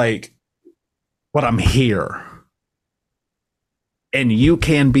it's like, but I'm here. And you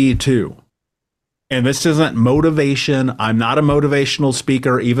can be too. And this isn't motivation. I'm not a motivational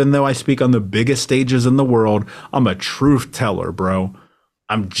speaker, even though I speak on the biggest stages in the world. I'm a truth teller, bro.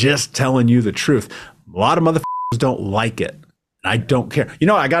 I'm just telling you the truth. A lot of motherfuckers don't like it. I don't care. You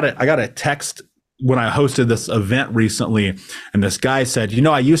know, I got a text when I hosted this event recently, and this guy said,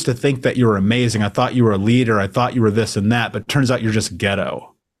 I used to think that you were amazing. I thought you were a leader. I thought you were this and that, but it turns out you're just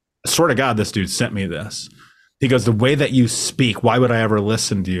ghetto. I swear to God, this dude sent me this. He goes, the way that you speak, why would I ever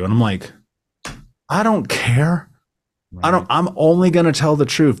listen to you? And I'm like, I don't care. Right. I'm only going to tell the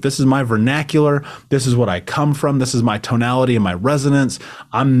truth. This is my vernacular. This is what I come from. This is my tonality and my resonance.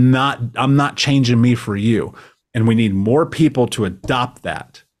 I'm not changing me for you. And we need more people to adopt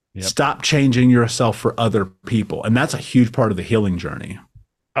that. Yep. Stop changing yourself for other people. And that's a huge part of the healing journey.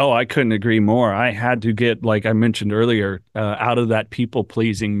 Oh, I couldn't agree more. I had to get, like I mentioned earlier, out of that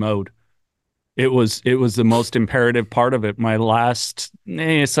people-pleasing mode. It was the most imperative part of it. My last,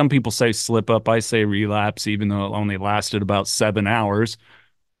 some people say slip up, I say relapse, even though it only lasted about 7 hours.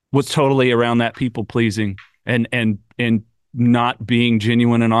 was totally around that people pleasing and not being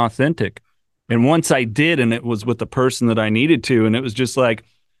genuine and authentic. And once I did, and it was with the person that I needed to, and it was just like,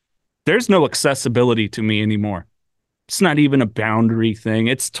 there's no accessibility to me anymore. It's not even a boundary thing.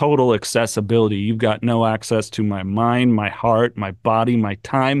 It's total accessibility. You've got no access to my mind, my heart, my body, my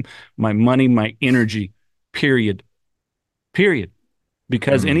time, my money, my energy, period.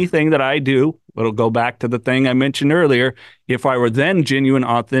 Because anything that I do, it'll go back to the thing I mentioned earlier. If I were then genuine,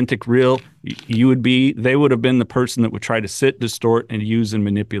 authentic, real, they would have been the person that would try to sit, distort, and use and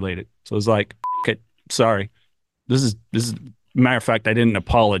manipulate it. So it's like, okay, sorry. This is matter of fact, I didn't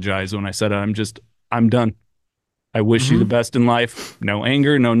apologize when I said it. I'm done. I wish you the best in life. No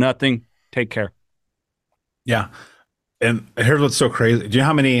anger, no nothing. Take care. Yeah. And here's what's so crazy. Do you know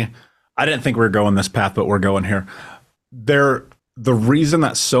how many, I didn't think we were going this path, but we're going here. The reason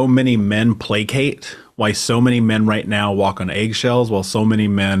that so many men placate, why so many men right now walk on eggshells, while so many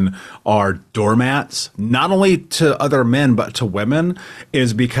men are doormats, not only to other men, but to women,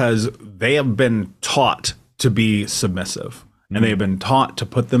 is because they have been taught to be submissive. And they've been taught to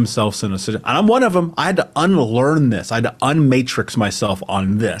put themselves in a situation. And I'm one of them. I had to unlearn this. I had to unmatrix myself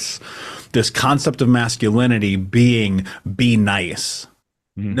on this concept of masculinity being be nice.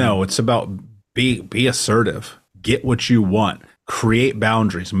 No, it's about be assertive. Get what you want. Create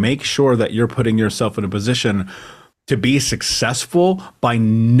boundaries. Make sure that you're putting yourself in a position to be successful by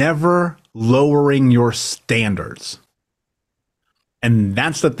never lowering your standards. And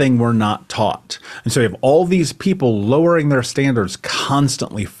that's the thing we're not taught. And so you have all these people lowering their standards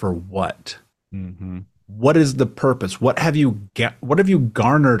constantly for what? What is the purpose? What have you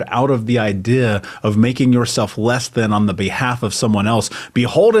garnered out of the idea of making yourself less than on the behalf of someone else,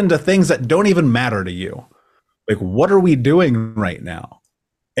 beholden to things that don't even matter to you? Like, what are we doing right now?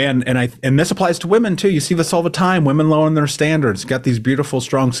 And this applies to women too. You see this all the time. Women lowering their standards. Got these beautiful,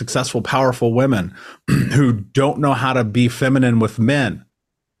 strong, successful, powerful women who don't know how to be feminine with men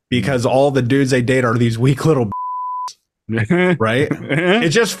because all the dudes they date are these weak little right?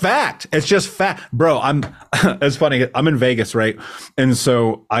 It's just fact. It's just fact. Bro, it's funny. I'm in Vegas, right? And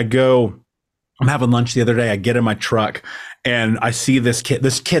so I'm having lunch the other day. I get in my truck and I see this kid.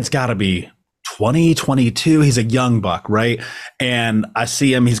 This kid's got to be 20, 22. He's a young buck, right? And I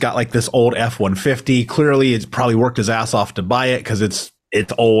see him. He's got like this old F-150. Clearly, he's probably worked his ass off to buy it because it's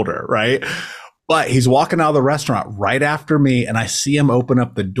older, right? But he's walking out of the restaurant right after me, and I see him open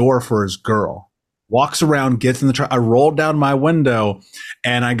up the door for his girl. Walks around, gets in the truck. I roll down my window,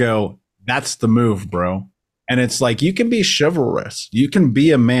 and I go, "That's the move, bro." And it's like, you can be chivalrous. You can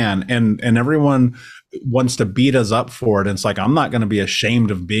be a man, and everyone wants to beat us up for it. And it's like, I'm not going to be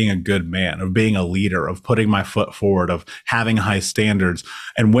ashamed of being a good man, of being a leader, of putting my foot forward, of having high standards.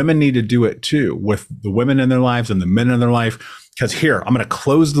 And women need to do it too, with the women in their lives and the men in their life. Because here, I'm going to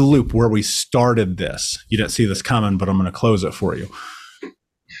close the loop where we started this. You didn't see this coming, but I'm going to close it for you.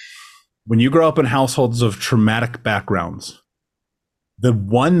 When you grow up in households of traumatic backgrounds, the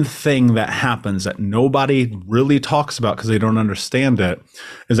one thing that happens that nobody really talks about because they don't understand it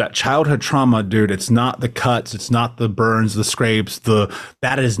is that childhood trauma, dude. It's not the cuts, it's not the burns, the scrapes,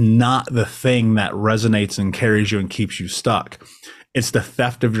 that is not the thing that resonates and carries you and keeps you stuck. It's the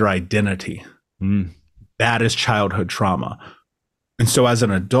theft of your identity. That is childhood trauma. And so as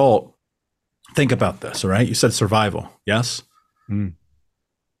an adult, think about this, all right? You said survival, yes?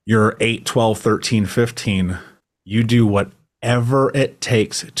 You're 8, 12, 13, 15. You do whatever it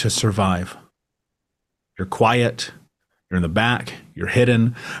takes to survive. You're quiet, you're in the back, you're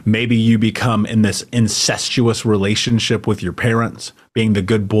hidden. Maybe you become in this incestuous relationship with your parents, being the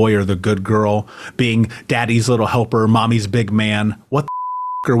good boy or the good girl, being daddy's little helper, mommy's big man. What the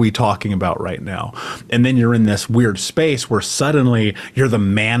are we talking about right now? And then you're in this weird space where suddenly you're the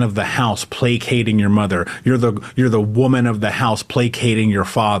man of the house placating your mother. You're the woman of the house placating your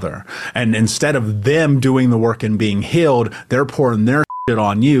father. And instead of them doing the work and being healed, they're pouring their shit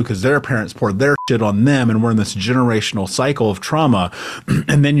on you because their parents poured their shit on them, and we're in this generational cycle of trauma.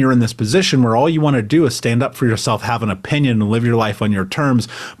 And then you're in this position where all you want to do is stand up for yourself, have an opinion, and live your life on your terms,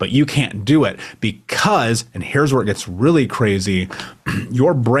 but you can't do it because, and here's where it gets really crazy,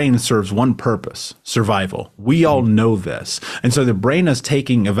 your brain serves one purpose: survival. We all know this. And so the brain is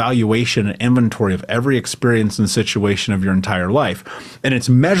taking evaluation and inventory of every experience and situation of your entire life, and it's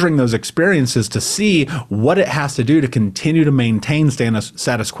measuring those experiences to see what it has to do to continue to maintain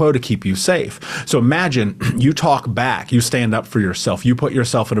status quo to keep you safe. So imagine you talk back, you stand up for yourself, you put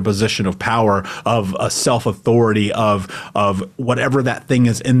yourself in a position of power, of a self-authority, of whatever that thing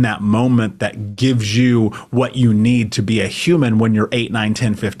is in that moment that gives you what you need to be a human when you're 8, 9,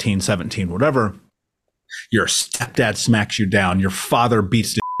 10, 15, 17, whatever. Your stepdad smacks you down, your father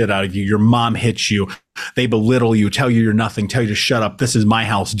beats the shit out of you. Your mom hits you. They belittle you, tell you you're nothing, tell you to shut up. This is my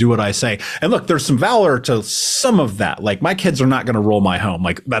house. Do what I say. And look, there's some valor to some of that. Like, my kids are not going to roll my home.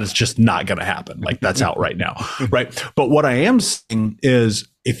 Like, that is just not going to happen. Like, that's out right now. Right. But what I am saying is,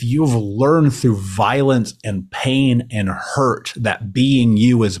 if you've learned through violence and pain and hurt that being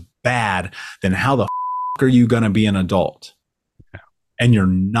you is bad, then how the are you going to be an adult? And you're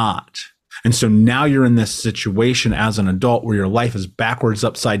not. And so now you're in this situation as an adult where your life is backwards,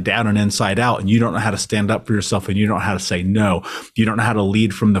 upside down, and inside out, and you don't know how to stand up for yourself, and you don't know how to say no. You don't know how to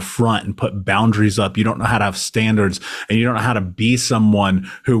lead from the front and put boundaries up. You don't know how to have standards, and you don't know how to be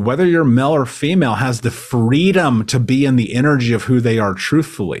someone who, whether you're male or female, has the freedom to be in the energy of who they are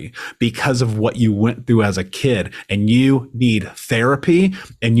truthfully because of what you went through as a kid. And you need therapy,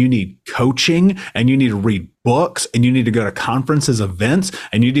 and you need coaching, and you need to read books, and you need to go to conferences, events,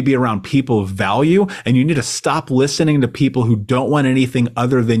 and you need to be around people of value, and you need to stop listening to people who don't want anything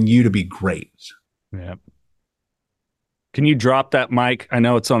other than you to be great. Yeah. Can you drop that mic? I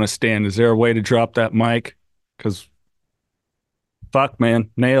know it's on a stand. Is there a way to drop that mic? Because fuck,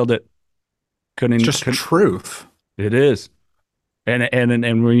 man, nailed it. Couldn't truth. It is. And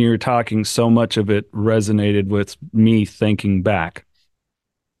when you were talking, so much of it resonated with me thinking back.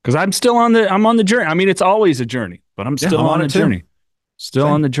 Because I'm on the journey. I mean, it's always a journey, but I'm still on the journey. Still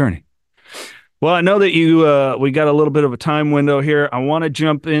on the journey. Well, I know that we got a little bit of a time window here. I want to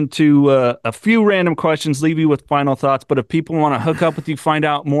jump into a few random questions, leave you with final thoughts. But if people want to hook up with you, find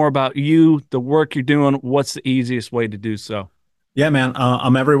out more about you, the work you're doing, what's the easiest way to do so? Yeah, man.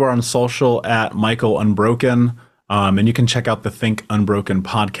 I'm everywhere on social at Michael Unbroken. And you can check out the Think Unbroken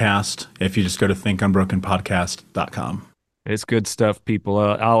podcast if you just go to thinkunbrokenpodcast.com. It's good stuff, people.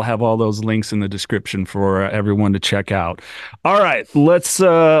 I'll have all those links in the description for everyone to check out. All right, let's,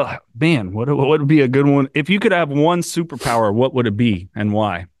 man, what would be a good one? If you could have one superpower, what would it be and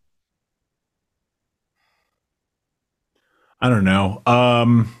why? I don't know. I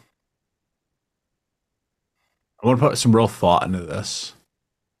want to put some real thought into this.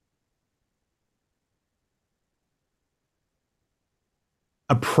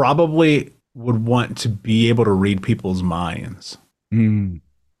 I probably would want to be able to read people's minds.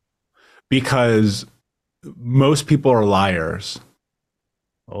 Because most people are liars.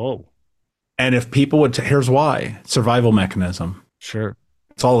 Oh. And if people would, here's why: survival mechanism. Sure.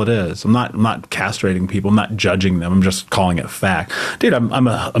 That's all it is. I'm not castrating people. I'm not judging them. I'm just calling it fact. Dude, I'm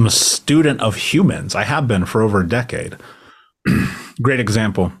a student of humans. I have been for over a decade. Great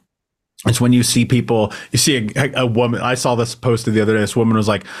example. It's when you see people, you see a woman. I saw this posted the other day. This woman was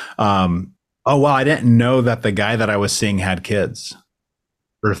like, oh, wow, I didn't know that the guy that I was seeing had kids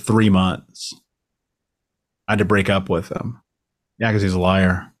for 3 months. I had to break up with him. Yeah, because he's a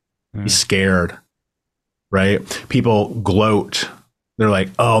liar. He's scared, right? People gloat. They're like,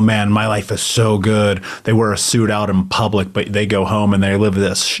 oh, man, my life is so good. They wear a suit out in public, but they go home and they live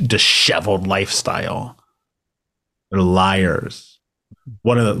this disheveled lifestyle. They're liars.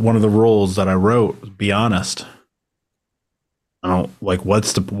 One of the rules that I wrote was be honest. I don't like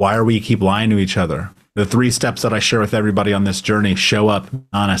why are we keep lying to each other? The 3 steps that I share with everybody on this journey: show up,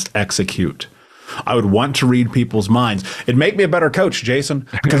 honest, execute. I would want to read people's minds. It'd make me a better coach, Jason,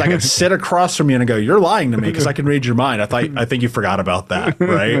 because I could sit across from you and go, you're lying to me because I can read your mind. I think you forgot about that,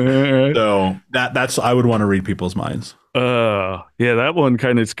 right? So that's I would want to read people's minds. Yeah, that one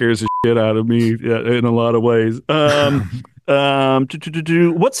kind of scares the shit out of me in a lot of ways.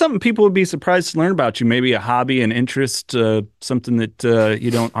 What's something people would be surprised to learn about you? Maybe a hobby, an interest, something that you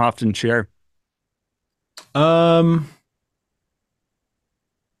don't often share.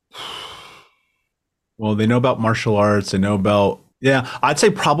 Well, they know about martial arts. They know about, I'd say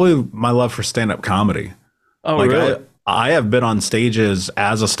probably my love for stand-up comedy. Oh, like, really? I have been on stages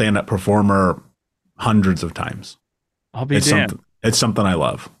as a stand-up performer hundreds of times. I'll be damned. It's something I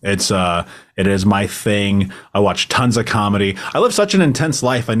love. It is my thing. I watch tons of comedy. I live such an intense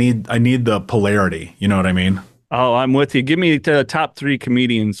life. I need the polarity. You know what I mean? Oh, I'm with you. Give me the top 3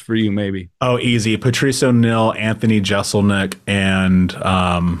 comedians for you, maybe. Oh, easy. Patrice O'Neill, Anthony Jeselnik, and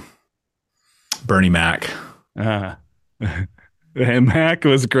Bernie Mac. And Mac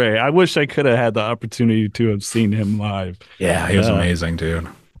was great. I wish I could have had the opportunity to have seen him live. Yeah, he was amazing, dude.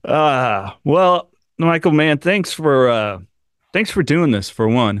 Well, Michael, man, thanks for doing this, for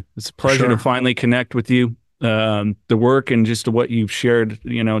one. It's a pleasure to finally connect with you. The work and just what you've shared,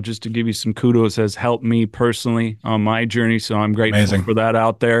 just to give you some kudos, has helped me personally on my journey. So I'm grateful for that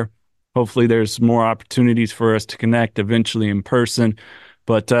out there. Hopefully there's more opportunities for us to connect eventually in person.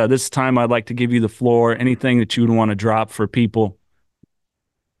 But this time I'd like to give you the floor. Anything that you would want to drop for people?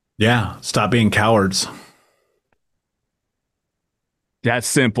 Yeah. Stop being cowards. That's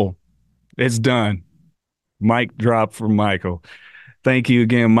simple. It's done. Mic drop from Michael. Thank you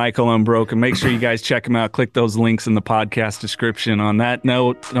again, Michael Unbroken. Make sure you guys check him out. Click those links in the podcast description. On that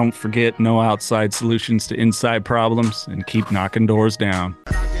note, don't forget, no outside solutions to inside problems, and keep knocking doors down.